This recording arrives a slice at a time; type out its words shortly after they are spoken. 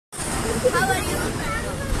How are you?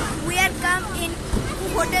 We are come in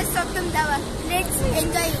Hotel Saptam Dhaba. Let's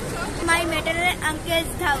enjoy it. My maternal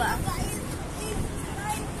uncle's dhaba.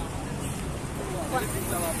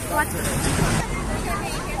 What?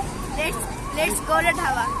 Let's go to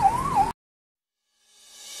dhaba.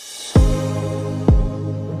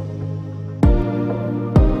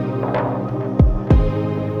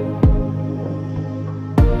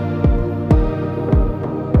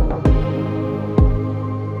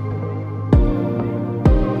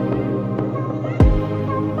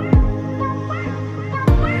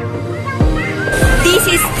 This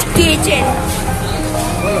is kitchen.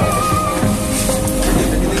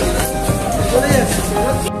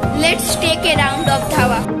 Let's take a round of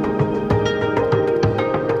dhaba.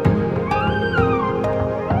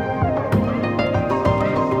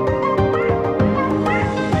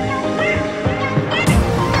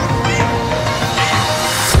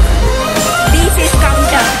 This is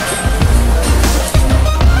counter.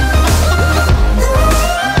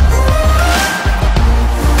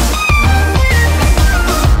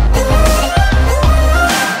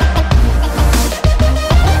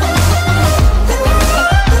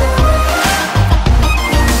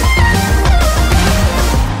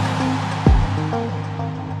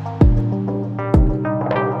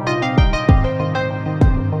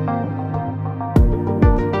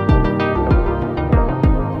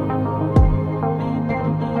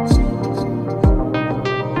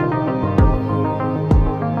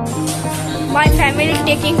 My family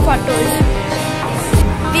taking photos.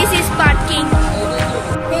 This is parking.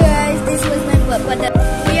 Hey guys, this was my brother.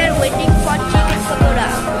 We are waiting for chicken pakoda.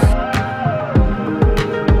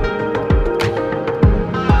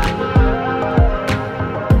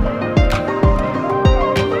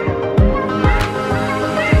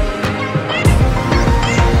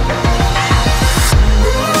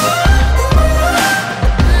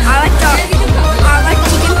 Our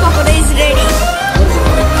chicken pakoda is ready.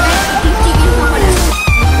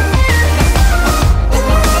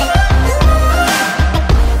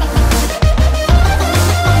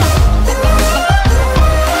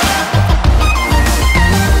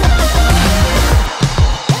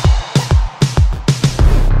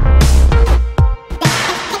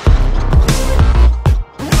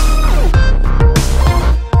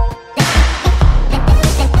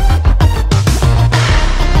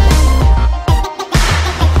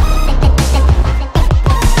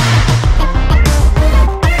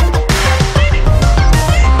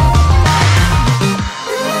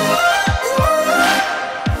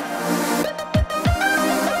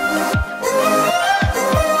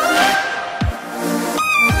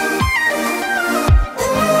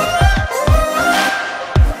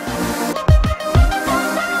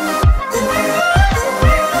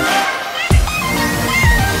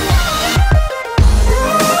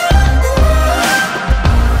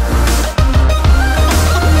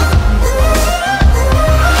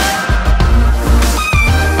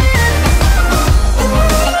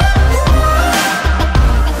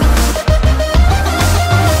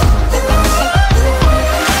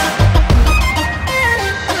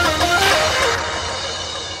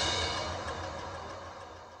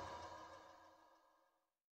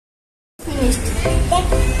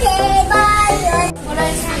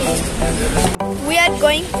 We are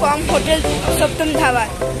going from Hotel Saptam Dhaba.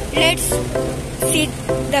 Let's see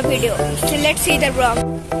the video. Let's see the vlog.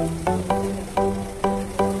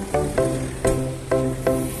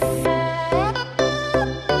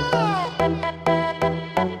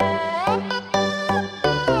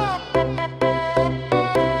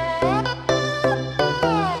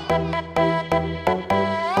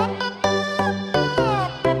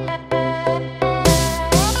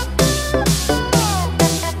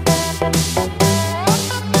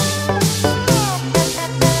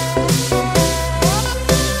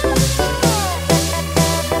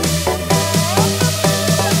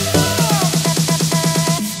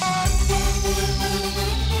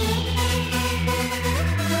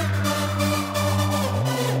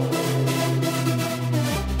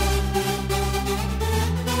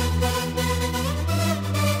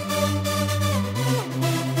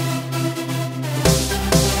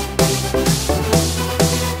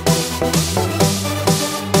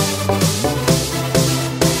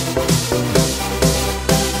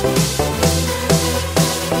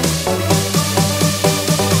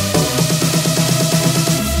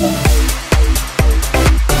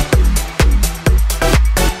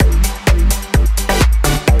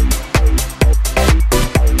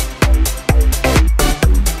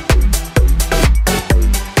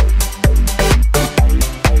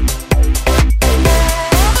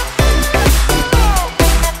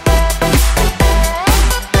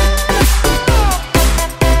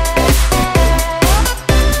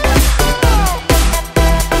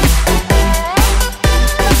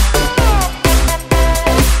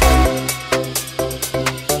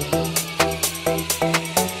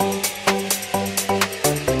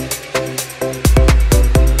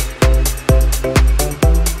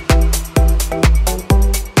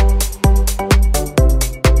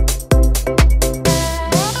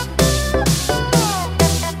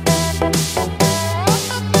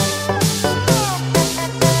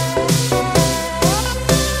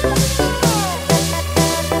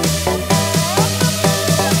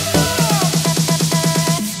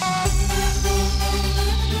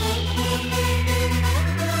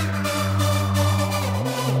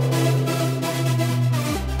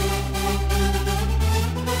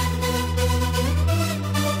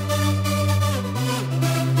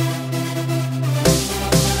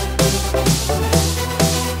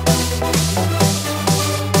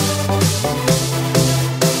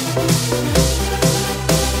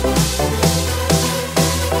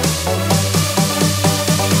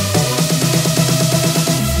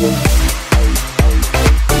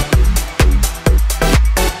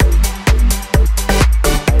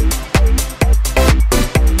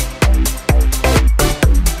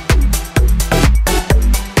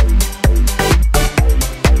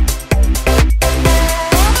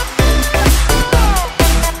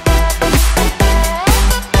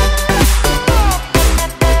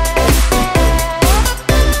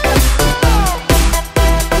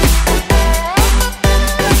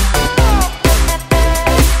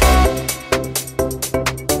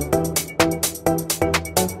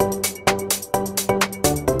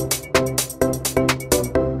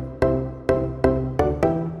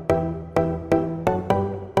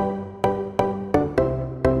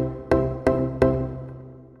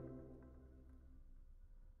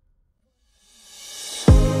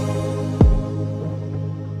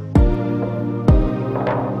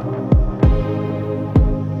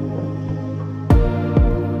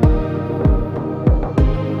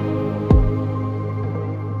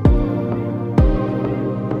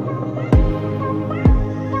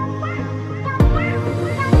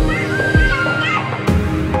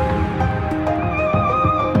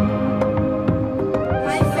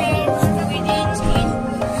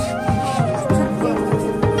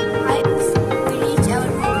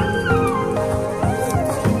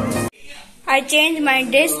 change my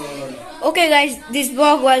dress. Okay guys, this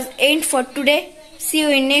vlog was end for today. See you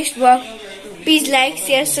in next vlog. Please like,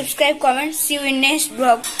 share, subscribe, comment. See you in next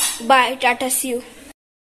vlog. Bye. Tata. See you.